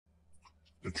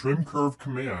The Trim Curve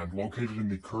command, located in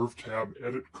the Curve tab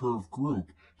Edit Curve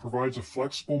group, provides a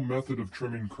flexible method of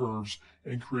trimming curves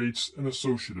and creates an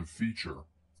associative feature.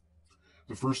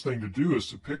 The first thing to do is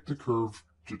to pick the curve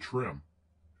to trim.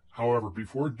 However,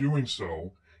 before doing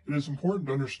so, it is important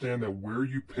to understand that where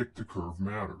you pick the curve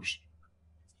matters.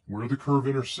 Where the curve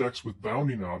intersects with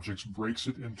bounding objects breaks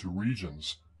it into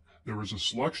regions. There is a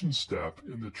selection step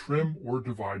in the Trim or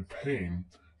Divide pane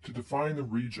to define the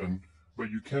region, but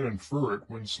you can infer it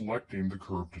when selecting the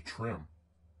curve to trim.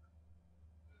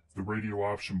 The radio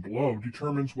option below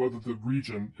determines whether the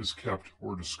region is kept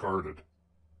or discarded.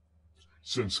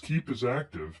 Since Keep is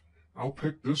active, I'll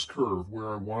pick this curve where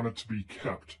I want it to be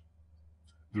kept.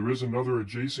 There is another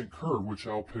adjacent curve which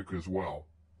I'll pick as well.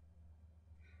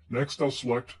 Next, I'll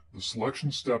select the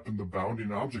selection step in the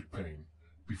Bounding Object pane.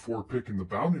 Before picking the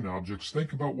bounding objects,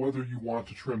 think about whether you want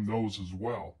to trim those as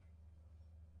well.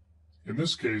 In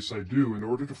this case, I do in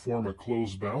order to form a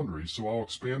closed boundary, so I'll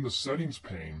expand the Settings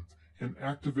pane and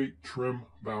activate Trim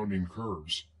Bounding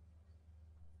Curves.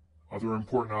 Other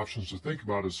important options to think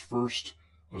about is first,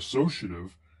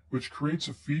 Associative, which creates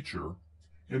a feature,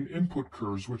 and Input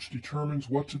Curves, which determines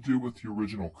what to do with the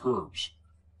original curves.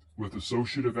 With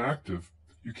Associative active,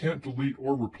 you can't delete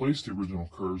or replace the original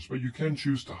curves, but you can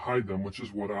choose to hide them, which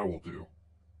is what I will do.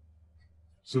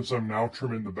 Since I'm now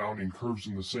trimming the bounding curves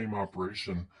in the same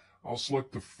operation, I'll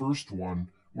select the first one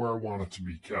where I want it to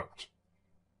be kept.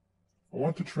 I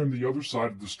want to trim the other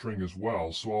side of the string as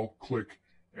well, so I'll click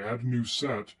Add New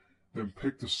Set, then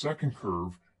pick the second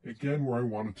curve, again where I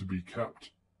want it to be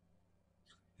kept.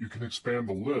 You can expand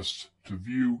the list to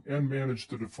view and manage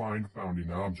the defined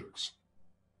bounding objects.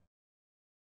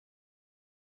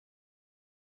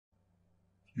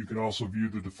 You can also view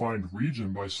the defined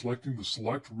region by selecting the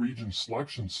Select Region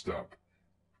Selection step.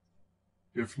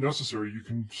 If necessary, you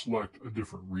can select a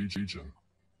different region.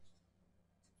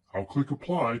 I'll click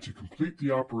Apply to complete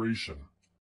the operation.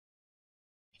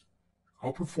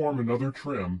 I'll perform another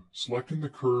trim, selecting the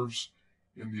curves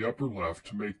in the upper left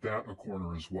to make that a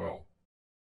corner as well.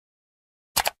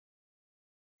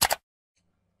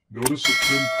 Notice a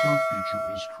Trim Curve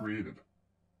feature is created.